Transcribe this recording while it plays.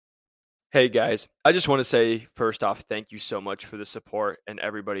Hey guys, I just want to say first off, thank you so much for the support and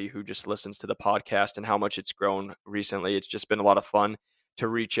everybody who just listens to the podcast and how much it's grown recently. It's just been a lot of fun to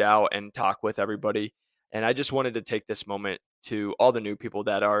reach out and talk with everybody. And I just wanted to take this moment to all the new people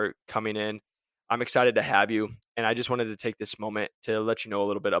that are coming in. I'm excited to have you. And I just wanted to take this moment to let you know a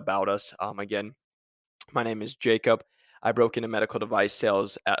little bit about us. Again, my name is Jacob. I broke into medical device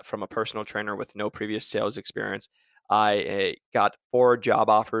sales from a personal trainer with no previous sales experience. I got 4 job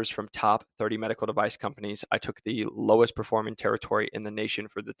offers from top 30 medical device companies. I took the lowest performing territory in the nation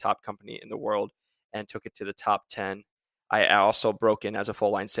for the top company in the world and took it to the top 10. I also broke in as a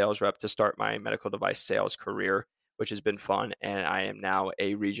full line sales rep to start my medical device sales career, which has been fun. And I am now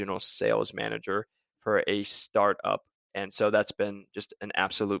a regional sales manager for a startup, and so that's been just an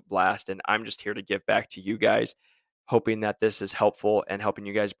absolute blast. And I'm just here to give back to you guys, hoping that this is helpful and helping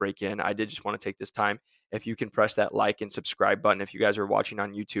you guys break in. I did just want to take this time. If you can press that like and subscribe button, if you guys are watching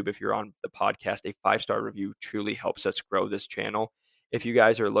on YouTube, if you're on the podcast, a 5-star review truly helps us grow this channel. If you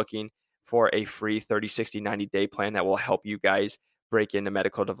guys are looking for a free 30, 60, 90-day plan that will help you guys break into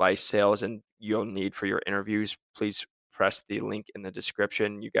medical device sales and you'll need for your interviews, please press the link in the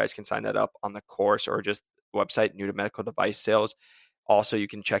description. You guys can sign that up on the course or just website, New to Medical Device Sales. Also, you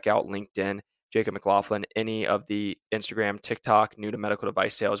can check out LinkedIn, Jacob McLaughlin, any of the Instagram, TikTok, New to Medical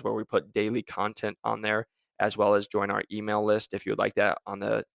Device Sales, where we put daily content on there, as well as join our email list if you would like that on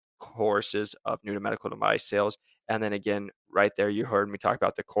the courses of New to Medical Device Sales. And then again, right there, you heard me talk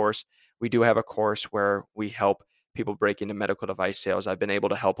about the course. We do have a course where we help people break into medical device sales. I've been able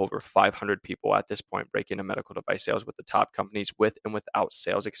to help over 500 people at this point break into medical device sales with the top companies with and without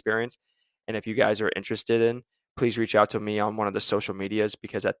sales experience. And if you guys are interested in, please reach out to me on one of the social medias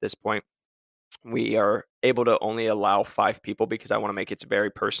because at this point, we are able to only allow 5 people because I want to make it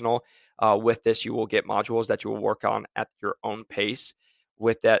very personal. With this, you will get modules that you will work on at your own pace.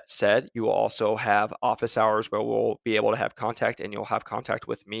 With that said, you will also have office hours where we'll be able to have contact, and you'll have contact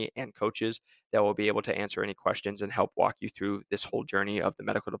with me and coaches that will be able to answer any questions and help walk you through this whole journey of the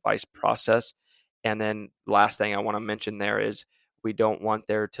medical device process. And then, last thing I want to mention there is we don't want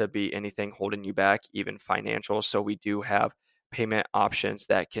there to be anything holding you back, even financial. So, we do have payment options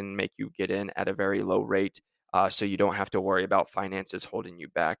that can make you get in at a very low rate, so you don't have to worry about finances holding you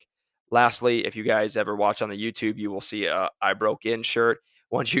back. Lastly, if you guys ever watch on the YouTube, you will see a I broke in shirt.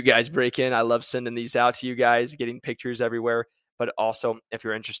 Once you guys break in, I love sending these out to you guys, getting pictures everywhere. But also, if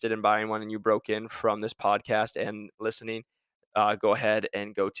you're interested in buying one and you broke in from this podcast and listening, go ahead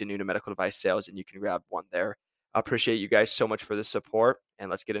and go to New to Medical Device Sales and you can grab one there. I appreciate you guys so much for the support, and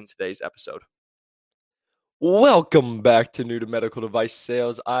let's get into today's episode. Welcome back to New to Medical Device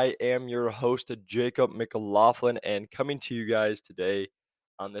Sales. I am your host, Jacob McLaughlin, and coming to you guys today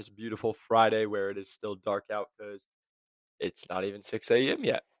on this beautiful Friday where it is still dark out because it's not even 6 a.m.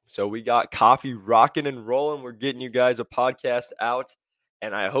 yet. So we got coffee rocking and rolling. We're getting you guys a podcast out,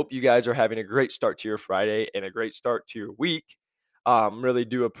 and I hope you guys are having a great start to your Friday and a great start to your week. Really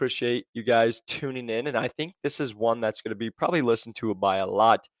do appreciate you guys tuning in, and I think this is one that's going to be probably listened to by a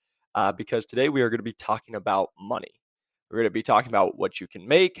lot because today we are going to be talking about money. We're going to be talking about what you can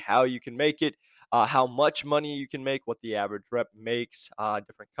make, how you can make it, how much money you can make, what the average rep makes,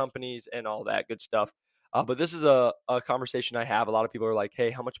 different companies, and all that good stuff. But this is a conversation I have. A lot of people are like,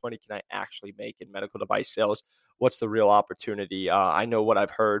 hey, how much money can I actually make in medical device sales? What's the real opportunity? I know what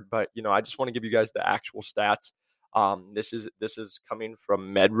I've heard, but I just want to give you guys the actual stats. This is coming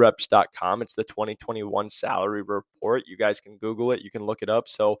from medreps.com. It's the 2021 salary report. You guys can Google it. You can look it up.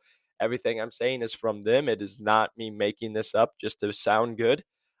 So everything I'm saying is from them. It is not me making this up just to sound good.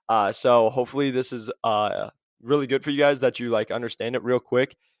 So hopefully this is really good for you guys that you understand it real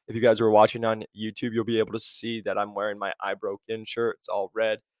quick. If you guys are watching on YouTube, you'll be able to see that I'm wearing my I broke in shirt. It's all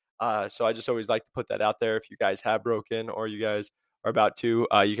red. So I just always like to put that out there. If you guys have broken or you guys are about to,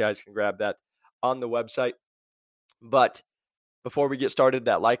 you guys can grab that on the website. But before we get started,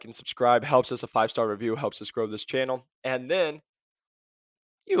 that like and subscribe helps us. A 5-star review helps us grow this channel. And then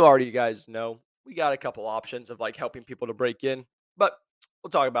you guys know we got a couple options of helping people to break in, but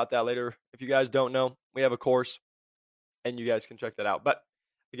we'll talk about that later. If you guys don't know, we have a course and you guys can check that out. But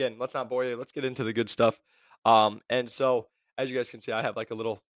again, let's not bore you. Let's get into the good stuff. And so as you guys can see, I have a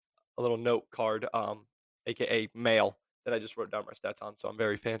little note card, aka mail, that I just wrote down my stats on. So I'm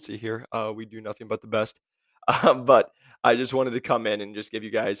very fancy here. We do nothing but the best. But I just wanted to come in and just give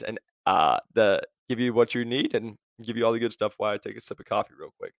you guys give you what you need and give you all the good stuff while I take a sip of coffee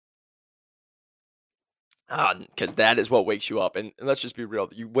real quick. Because that is what wakes you up. And let's just be real.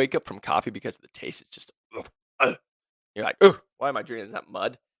 You wake up from coffee because the taste is just, you're like, oh, why am I drinking? Is that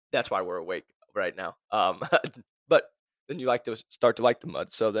mud? That's why we're awake right now. But then you like to start to like the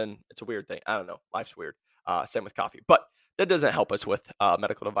mud. So then it's a weird thing. I don't know. Life's weird. Same with coffee, but that doesn't help us with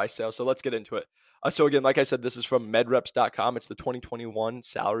medical device sales. So let's get into it. So again, like I said, this is from medreps.com. It's the 2021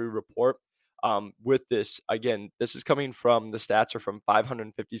 salary report. With this, again, this is coming from the stats are from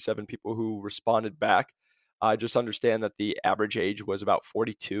 557 people who responded back. Just understand that the average age was about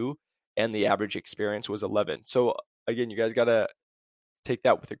 42 and the average experience was 11. So again, you guys got to take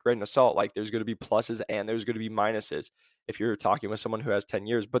that with a grain of salt. Like there's going to be pluses and there's going to be minuses if you're talking with someone who has 10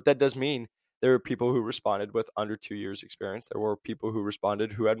 years. But that does mean there were people who responded with under 2 years experience. There were people who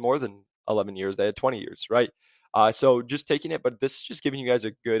responded who had more than 11 years. They had 20 years, right? So just taking it, but this is just giving you guys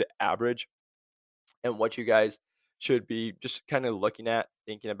a good average and what you guys should be just kind of looking at,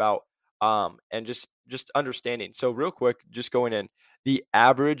 thinking about, and just understanding. So real quick, just going in, the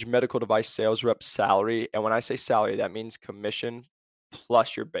average medical device sales rep salary, and when I say salary, that means commission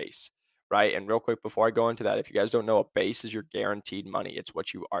plus your base, right? And real quick, before I go into that, if you guys don't know, a base is your guaranteed money. It's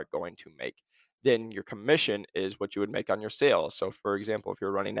what you are going to make. Then your commission is what you would make on your sales. So for example, if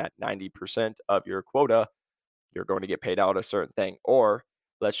you're running at 90% of your quota, you're going to get paid out a certain thing. Or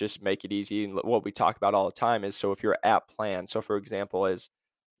let's just make it easy. And what we talk about all the time is, so if your app plan, so for example, is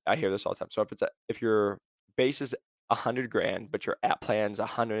I hear this all the time. So if your base is 100 grand, but your app plan's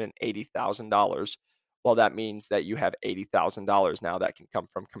 $180,000, well, that means that you have $80,000 now that can come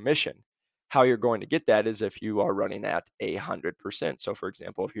from commission. How you're going to get that is if you are running at 100%. So for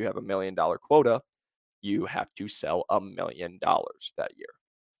example, if you have $1 million quota, you have to sell $1 million that year.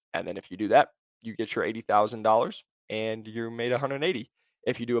 And then if you do that, you get your $80,000 and you made 180.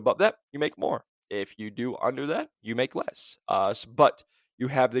 If you do above that, you make more. If you do under that, you make less. But you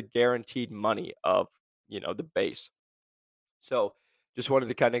have the guaranteed money of, the base. So just wanted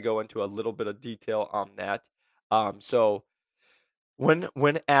to kind of go into a little bit of detail on that. So when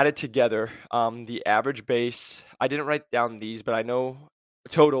added together, the average base, I didn't write down these, but I know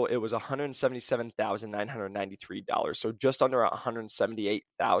total it was $177,993. So just under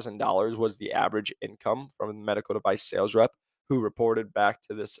 $178,000 was the average income from the medical device sales rep who reported back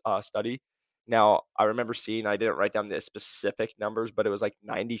to this study. Now, I remember seeing, I didn't write down the specific numbers, but it was like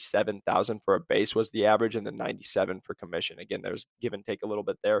 97,000 for a base was the average and then 97 for commission. Again, there's give and take a little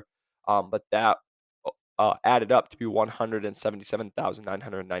bit there. But that added up to be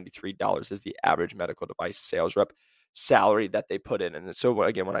 $177,993 is the average medical device sales rep salary that they put in. And so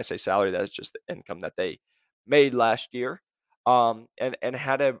again, when I say salary, that's just the income that they made last year. And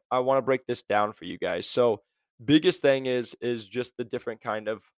I want to break this down for you guys. So biggest thing is just the different kind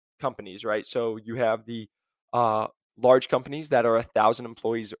of companies, right? So you have the uh, large companies that are 1,000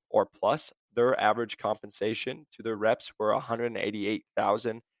 employees or plus. Their average compensation to their reps were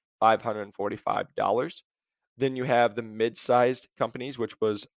 $188,545. Then you have the mid-sized companies, which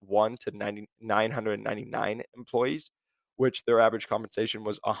was 1 to 999 employees, which their average compensation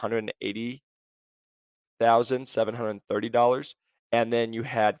was $180,730. And then you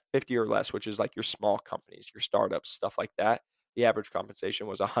had 50 or less, which is like your small companies, your startups, stuff like that. The average compensation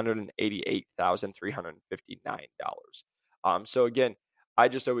was $188,359. So again, I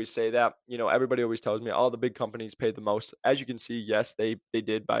just always say that, everybody always tells me, all the big companies pay the most. As you can see, yes, they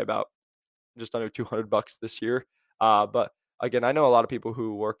did by about just under $200 this year. But again, I know a lot of people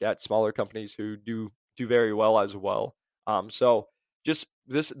who work at smaller companies who do very well as well. So just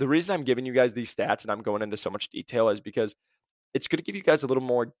the reason I'm giving you guys these stats and I'm going into so much detail is because it's going to give you guys a little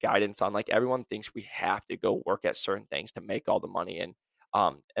more guidance on, like, everyone thinks we have to go work at certain things to make all the money. And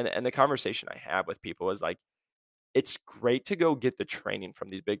the conversation I have with people is like, it's great to go get the training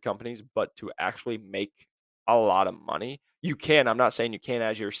from these big companies, but to actually make a lot of money, you can. I'm not saying you can't,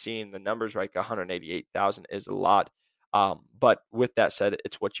 as you're seeing the numbers, like 188,000 is a lot. But with that said,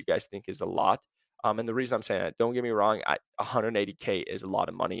 it's what you guys think is a lot. And the reason I'm saying that, don't get me wrong, 180K is a lot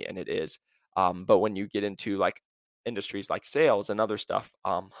of money, and it is. But when you get into like industries like sales and other stuff,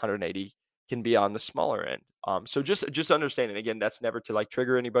 180 can be on the smaller end. So just understanding, again, that's never to like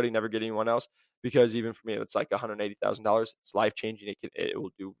trigger anybody, never get anyone else, because even for me, it's like $180,000. It's life changing. It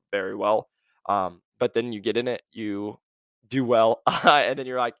will do very well. But then you get in it, you do well, and then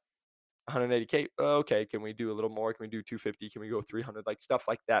you're like 180K. Okay, can we do a little more? Can we do 250? Can we go 300? Like stuff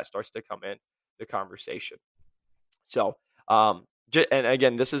like that starts to come in the conversation. So, and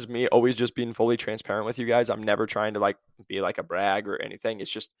again, this is me always just being fully transparent with you guys. I'm never trying to like be like a brag or anything.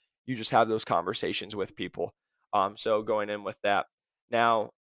 It's just you just have those conversations with people. So going in with that.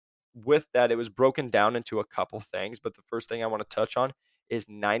 Now, with that, it was broken down into a couple things, but the first thing I want to touch on is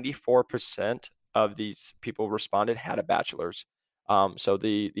 94% of these people responded had a bachelor's. So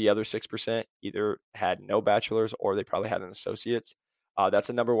the other 6% either had no bachelor's or they probably had an associate's. That's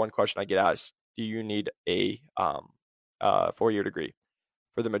the number one question I get asked. Do you need a 4-year degree.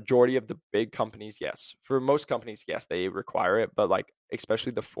 For the majority of the big companies, yes. For most companies, yes, they require it, but like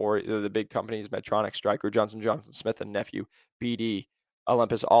especially the big companies, Medtronic, Stryker, Johnson Johnson, Smith and Nephew, BD,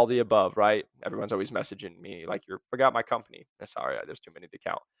 Olympus, all the above, right? Everyone's always messaging me like, "You forgot my company." Sorry, there's too many to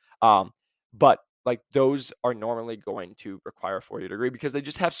count. But like those are normally going to require a 4-year degree because they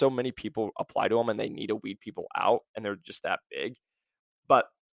just have so many people apply to them and they need to weed people out and they're just that big. But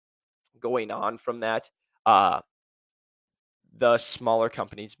going on from that, uh, the smaller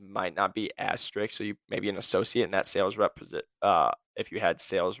companies might not be as strict. So you maybe an associate in that sales rep if you had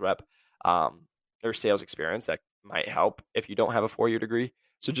sales rep um, or sales experience, that might help if you don't have a 4-year degree.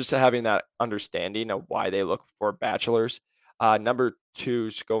 So just having that understanding of why they look for bachelors. Number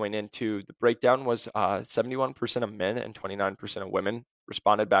two's going into the breakdown was 71% of men and 29% of women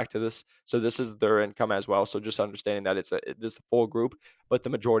responded back to this. So this is their income as well. So just understanding that this is the full group, but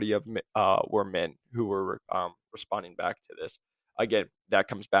the majority of were men who were responding back to this. Again, that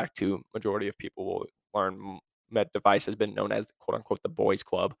comes back to majority of people will learn med device has been known as quote unquote the boys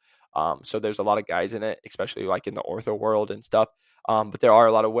club. So there's a lot of guys in it, especially like in the ortho world and stuff. But there are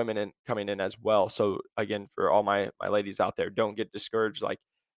a lot of women coming in as well. So again, for all my ladies out there, don't get discouraged. Like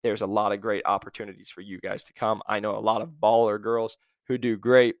there's a lot of great opportunities for you guys to come. I know a lot of baller girls who do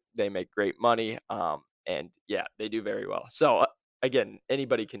great. They make great money. And yeah, they do very well. So again,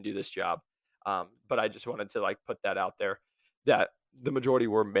 anybody can do this job. But I just wanted to like put that out there that the majority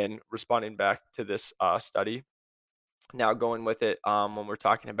were men responding back to this study. Now going with it, when we're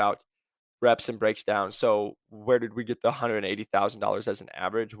talking about reps and breaks down. So where did we get the $180,000 as an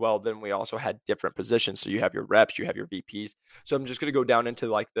average? Well, then we also had different positions. So you have your reps, you have your VPs. So I'm just going to go down into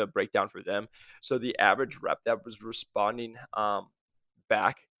like the breakdown for them. So the average rep that was responding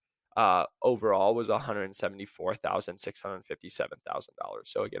back overall was $174,657,000.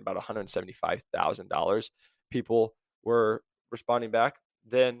 So again, about $175,000 people were responding back.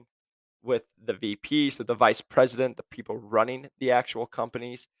 Then with the VP, so the vice president, the people running the actual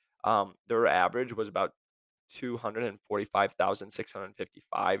companies, their average was about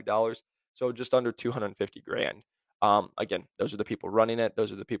 $245,655. So just under 250 grand. Again, those are the people running it.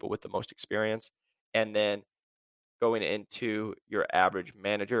 Those are the people with the most experience. And then going into your average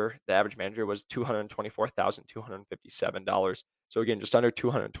manager, the average manager was $224,257. So again, just under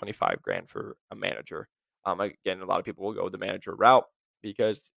 225 grand for a manager. Again, a lot of people will go the manager route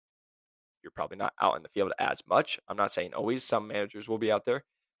because you're probably not out in the field as much. I'm not saying always. Some managers will be out there.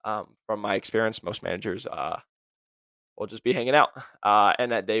 From my experience, most managers will just be hanging out,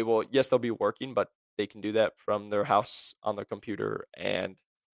 and that they will. Yes, they'll be working, but they can do that from their house on their computer and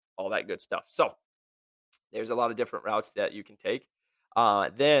all that good stuff. So there's a lot of different routes that you can take.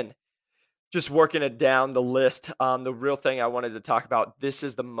 Then just working it down the list. The real thing I wanted to talk about, this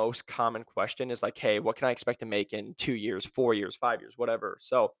is the most common question is like, hey, what can I expect to make in 2 years, 4 years, 5 years, whatever.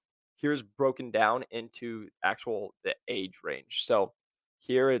 So here's broken down into the age range. So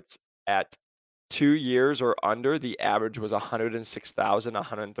here it's at 2 years or under, the average was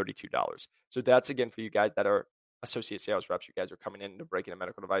 $106,132. So that's again for you guys that are associate sales reps. You guys are coming into breaking a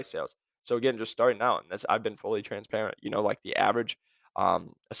medical device sales. So again, just starting out, and this I've been fully transparent. Like the average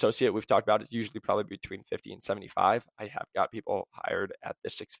associate we've talked about is usually probably between 50 and 75. I have got people hired at the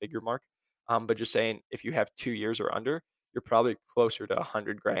 6-figure mark. But just saying, if you have 2 years or under, you're probably closer to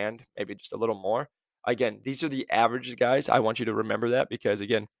 100 grand, maybe just a little more. Again, these are the averages, guys. I want you to remember that because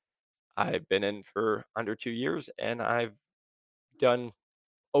again, I've been in for under 2 years and I've done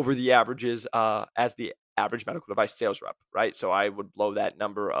over the averages as the average medical device sales rep, right? So I would blow that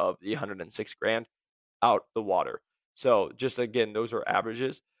number of the 106 grand out the water. So just again, those are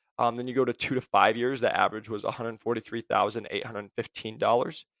averages. Then you go to 2 to 5 years, the average was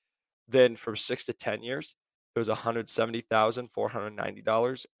 $143,815. Then from 6 to 10 years, it was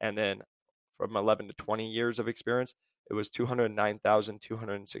 $170,490. And then from 11 to 20 years of experience, it was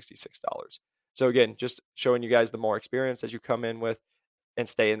 $209,266. So again, just showing you guys the more experience as you come in with and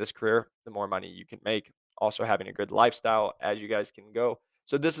stay in this career, the more money you can make. Also having a good lifestyle as you guys can go.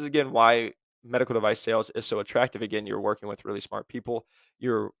 So this is again why medical device sales is so attractive. Again, you're working with really smart people.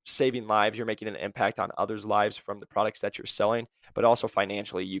 You're saving lives. You're making an impact on others' lives from the products that you're selling, but also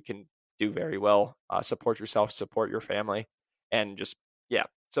financially, you can do very well. Support yourself, support your family, and just yeah.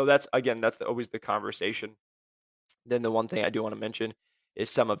 So that's always the conversation. Then the one thing I do want to mention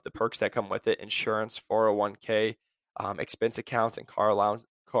is some of the perks that come with it: insurance, 401k, expense accounts, and car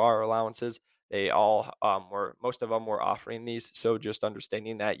allowances. They all most of them were offering these. So just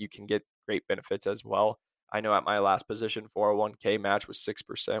understanding that you can get great benefits as well. I know at my last position, 401k match was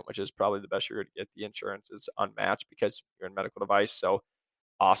 6%, which is probably the best you're going to get. The insurance is unmatched because you're in medical device. So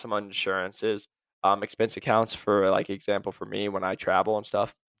awesome on insurances. Expense accounts for like example for me when I travel and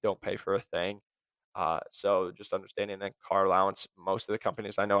stuff don't pay for a thing. So just understanding that car allowance, most of the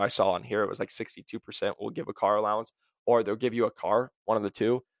companies I know I saw on here, it was like 62% will give a car allowance, or they'll give you a car, one of the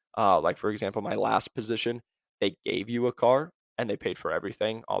two. Like for example, my last position, they gave you a car and they paid for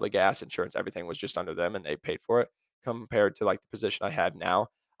everything, all the gas, insurance, everything was just under them and they paid for it. Compared to like the position I had now,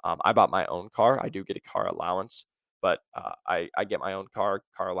 I bought my own car. I do get a car allowance, but I get my own car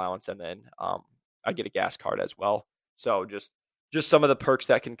allowance, and then I get a gas card as well. So just some of the perks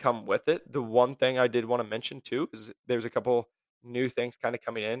that can come with it. The one thing I did want to mention too is there's a couple new things kind of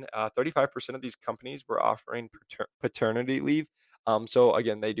coming in. 35% of these companies were offering paternity leave. So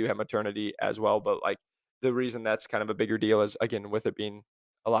again, they do have maternity as well, but like the reason that's kind of a bigger deal is again with it being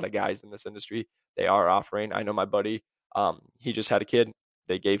a lot of guys in this industry, they are offering. I know my buddy, he just had a kid.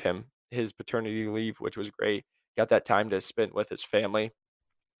 They gave him his paternity leave, which was great. Got that time to spend with his family.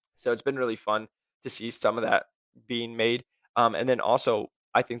 So it's been really fun to see some of that being made. And then also,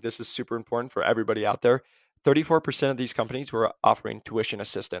 I think this is super important for everybody out there. 34% of these companies were offering tuition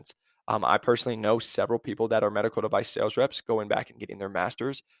assistance. I personally know several people that are medical device sales reps going back and getting their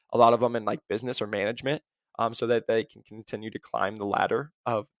masters, a lot of them in like business or management, so that they can continue to climb the ladder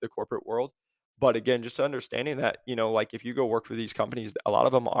of the corporate world. But again, just understanding that, like if you go work for these companies, a lot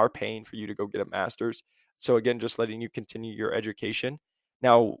of them are paying for you to go get a master's. So again, just letting you continue your education.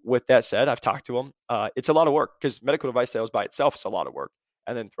 Now, with that said, I've talked to them. It's a lot of work because medical device sales by itself is a lot of work,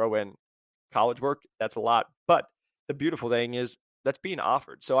 and then throw in college work, that's a lot. But the beautiful thing is that's being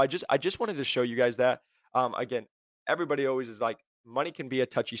offered. So I just wanted to show you guys that. Again, everybody always is like money can be a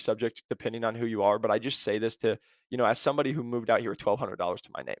touchy subject depending on who you are. But I just say this to as somebody who moved out here with $1,200 to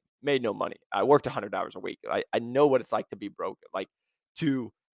my name, made no money. I worked 100 hours a week. I know what it's like to be broke, like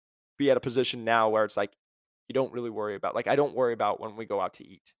to be at a position now where it's like you don't really worry about like I don't worry about when we go out to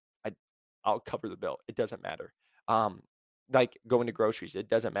eat. I I'll cover the bill. It doesn't matter. Um like going to groceries, it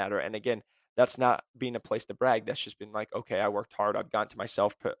doesn't matter. And again, that's not being a place to brag. That's just been like, okay, I worked hard. I've gotten to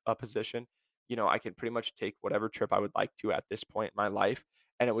myself a position. I can pretty much take whatever trip I would like to at this point in my life.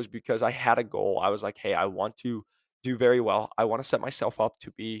 And it was because I had a goal. I was like, hey, I want to do very well. I want to set myself up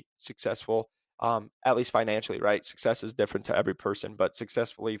to be successful, at least financially, right? Success is different to every person, but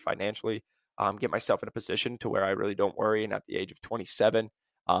successfully financially, get myself in a position to where I really don't worry. And at the age of 27,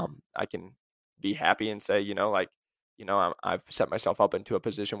 I can be happy and say, I've set myself up into a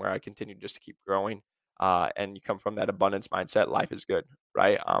position where I continue just to keep growing. And you come from that abundance mindset, life is good,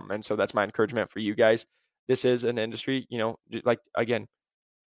 right? And so that's my encouragement for you guys. This is an industry, like again,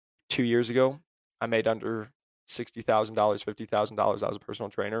 2 years ago, I made under $60,000, $50,000. I was a personal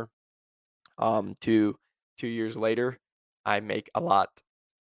trainer. To 2 years later, I make a lot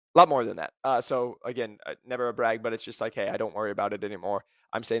more than that. So again, never a brag, but it's just like, hey, I don't worry about it anymore.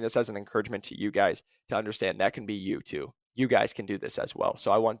 I'm saying this as an encouragement to you guys to understand that can be you too. You guys can do this as well.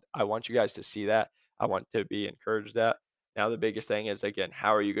 So I want you guys to see that. I want to be encouraged that. Now the biggest thing is again,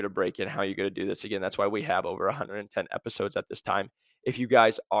 how are you going to break in? How are you going to do this again? That's why we have over 110 episodes at this time. If you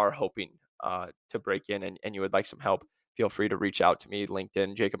guys are hoping to break in and you would like some help, feel free to reach out to me.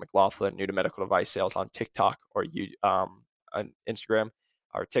 LinkedIn, Jacob McLaughlin, new to medical device sales on TikTok or you on Instagram.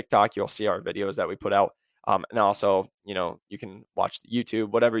 Our TikTok, you'll see our videos that we put out. And also, you can watch the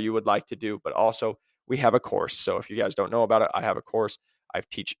YouTube, whatever you would like to do. But also, we have a course. So if you guys don't know about it, I have a course. I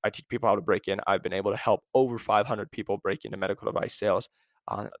teach people how to break in. I've been able to help over 500 people break into medical device sales.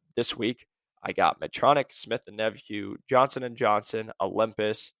 This week, I got Medtronic, Smith and Nephew, Johnson and Johnson,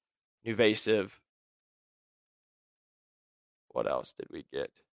 Olympus, Nuvasive. What else did we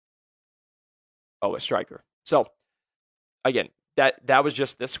get? Oh, a Stryker. So again, that was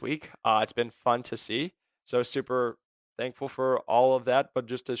just this week. It's been fun to see. So super thankful for all of that. But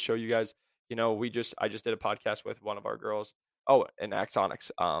just to show you guys, I just did a podcast with one of our girls. Oh, in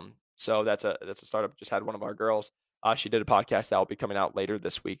Axonics. So that's a startup. Just had one of our girls. She did a podcast that will be coming out later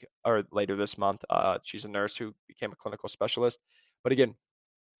this week or later this month. She's a nurse who became a clinical specialist. But again,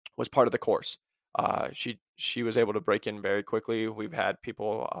 was part of the course. She was able to break in very quickly. We've had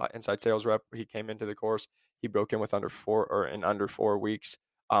people, inside sales rep. He came into the course. He broke in with under 4 weeks.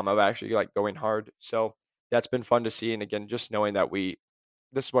 Of actually like going hard. So that's been fun to see. And again, just knowing that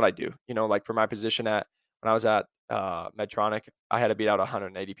this is what I do. Like for my position when I was at Medtronic, I had to beat out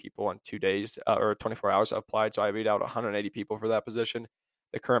 180 people in 2 days or 24 hours. I applied, so I beat out 180 people for that position.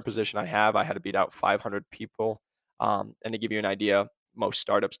 The current position I have, I had to beat out 500 people. And to give you an idea, most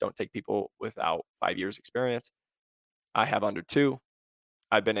startups don't take people without 5 years experience. I have under two.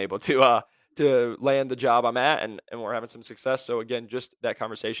 I've been able to land the job I'm at, and we're having some success. So again, just that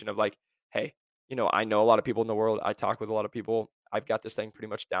conversation of like, hey, I know a lot of people in the world. I talk with a lot of people. I've got this thing pretty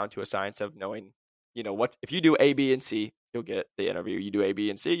much down to a science of knowing what if you do A, B, and C, you'll get the interview. You do A, B,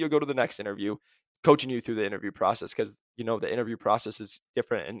 and C, you'll go to the next interview, coaching you through the interview process because the interview process is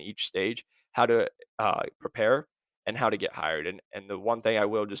different in each stage, how to prepare and how to get hired. And the one thing I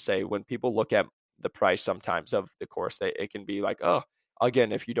will just say, when people look at the price sometimes of the course, it can be like, oh,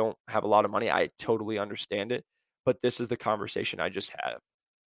 again, if you don't have a lot of money, I totally understand it. But this is the conversation I just had.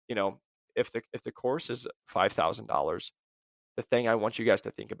 You know, if the course is $5,000, the thing I want you guys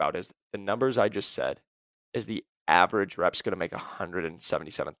to think about is the numbers I just said is the average rep's going to make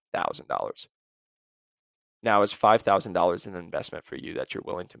 $177,000. Now, is $5,000 an investment for you that you're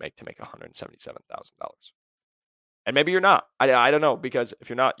willing to make $177,000? And maybe you're not. I don't know, because if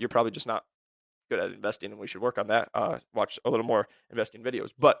you're not, you're probably just not good at investing, and we should work on that. Watch a little more investing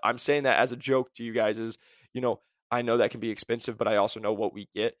videos. But I'm saying that as a joke to you guys is, I know that can be expensive, but I also know what we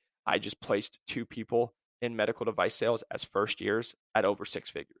get. I just placed 2 people in medical device sales as first years at over 6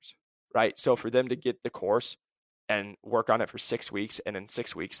 figures, right? So for them to get the course and work on it for 6 weeks, and in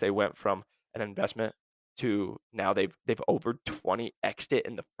 6 weeks they went from an investment to now they've over 20x'd it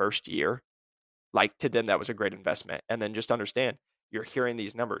in the first year. Like, to them, that was a great investment. And then just understand, you're hearing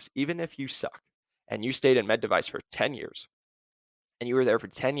these numbers. Even if you suck and you stayed in med device for 10 years and you were there for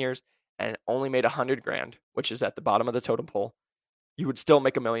 10 years and only made 100 grand, which is at the bottom of the totem pole, you would still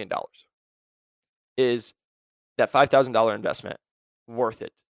make $1 million. Is that $5,000 investment worth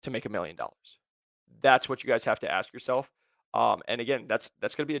it to make $1 million? That's what you guys have to ask yourself. And again, that's going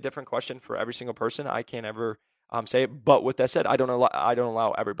to be a different question for every single person. I can't ever say it. But with that said, I don't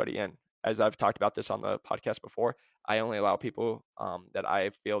allow everybody in. As I've talked about this on the podcast before, I only allow people that I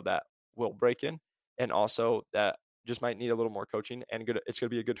feel that will break in, and also that just might need a little more coaching, and it's going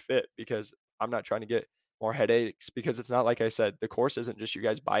to be a good fit, because I'm not trying to get more headaches, because it's not, like I said, the course isn't just you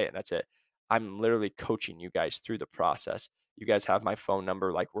guys buy it and that's it. I'm literally coaching you guys through the process. You guys have my phone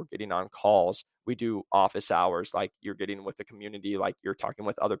number, like we're getting on calls. We do office hours, like you're getting with the community, like you're talking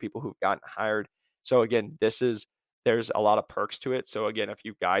with other people who've gotten hired. So again, there's a lot of perks to it. So again, if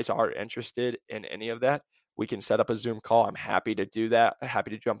you guys are interested in any of that, we can set up a Zoom call. I'm happy to do that.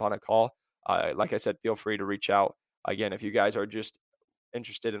 Happy to jump on a call. Like I said, feel free to reach out. Again, if you guys are just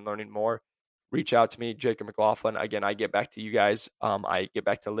interested in learning more, reach out to me, Jacob McLaughlin. Again, I get back to you guys. I get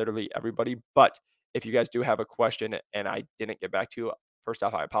back to literally everybody. But if you guys do have a question and I didn't get back to you, first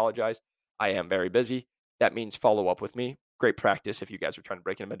off, I apologize. I am very busy. That means follow up with me. Great practice if you guys are trying to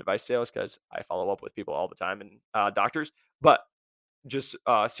break into med device sales, because I follow up with people all the time, and doctors. But just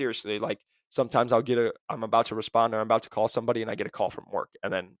seriously, like sometimes I'm about to respond, or I'm about to call somebody and I get a call from work,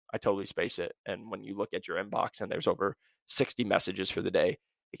 and then I totally space it. And when you look at your inbox and there's over 60 messages for the day,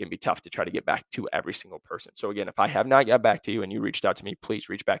 it can be tough to try to get back to every single person. So again, if I have not got back to you and you reached out to me, please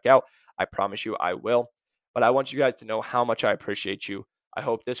reach back out. I promise you I will. But I want you guys to know how much I appreciate you. I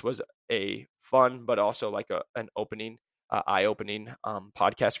hope this was a fun, but also like an eye-opening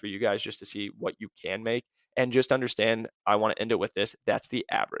podcast for you guys, just to see what you can make. And just understand, I want to end it with this. That's the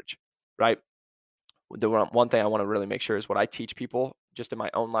average, right? The one thing I want to really make sure is what I teach people just in my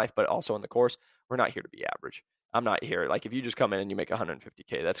own life, but also in the course, we're not here to be average. I'm not here. Like, if you just come in and you make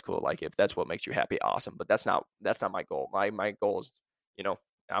 150K, that's cool. Like, if that's what makes you happy, awesome. But that's not my goal. My goal is,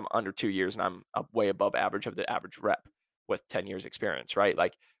 I'm under 2 years and I'm way above average of the average rep with 10 years experience, right?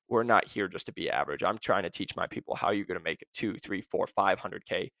 Like, we're not here just to be average. I'm trying to teach my people how you're going to make 2, 3, 4,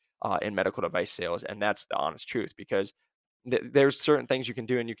 500K in medical device sales. And that's the honest truth, because there's certain things you can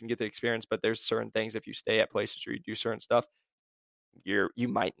do and you can get the experience, but there's certain things, if you stay at places or you do certain stuff, you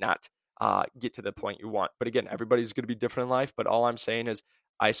might not get to the point you want. But again, everybody's going to be different in life. But all I'm saying is,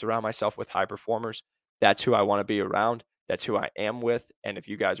 I surround myself with high performers. That's who I want to be around. That's who I am with. And if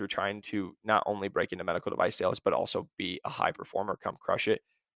you guys are trying to not only break into medical device sales, but also be a high performer, come crush it,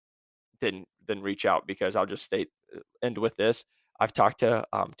 then reach out, because I'll just end with this. I've talked to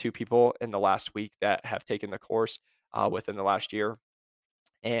 2 people in the last week that have taken the course within the last year,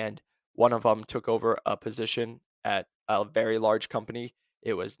 and one of them took over a position at a very large company.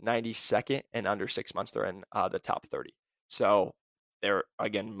 It was 92nd, and under 6 months they're in the top 30. So they're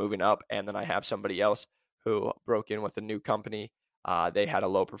again moving up. And then I have somebody else who broke in with a new company. They had a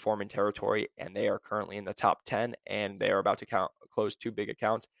low performing territory, and they are currently in the top 10, and they are about to close 2 big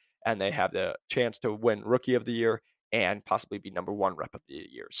accounts, and they have the chance to win Rookie of the Year and possibly be number 1 rep of the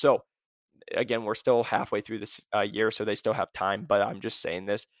year. So again, we're still halfway through this year, so they still have time. But I'm just saying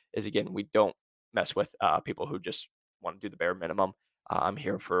this is, again, we don't mess with people who just want to do the bare minimum. I'm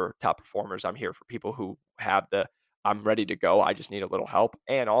here for top performers. I'm here for people who have I'm ready to go. I just need a little help.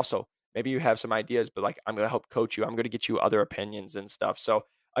 And also, maybe you have some ideas, but like, I'm going to help coach you. I'm going to get you other opinions and stuff. So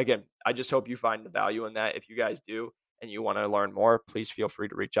again, I just hope you find the value in that. If you guys do, and you want to learn more, please feel free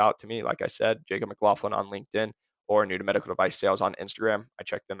to reach out to me. Like I said, Jacob McLaughlin on LinkedIn or New to Medical Device Sales on Instagram. I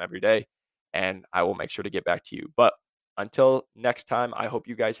check them every day, and I will make sure to get back to you. But until next time, I hope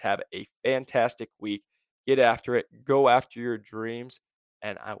you guys have a fantastic week. Get after it, go after your dreams,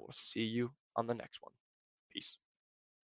 and I will see you on the next one. Peace.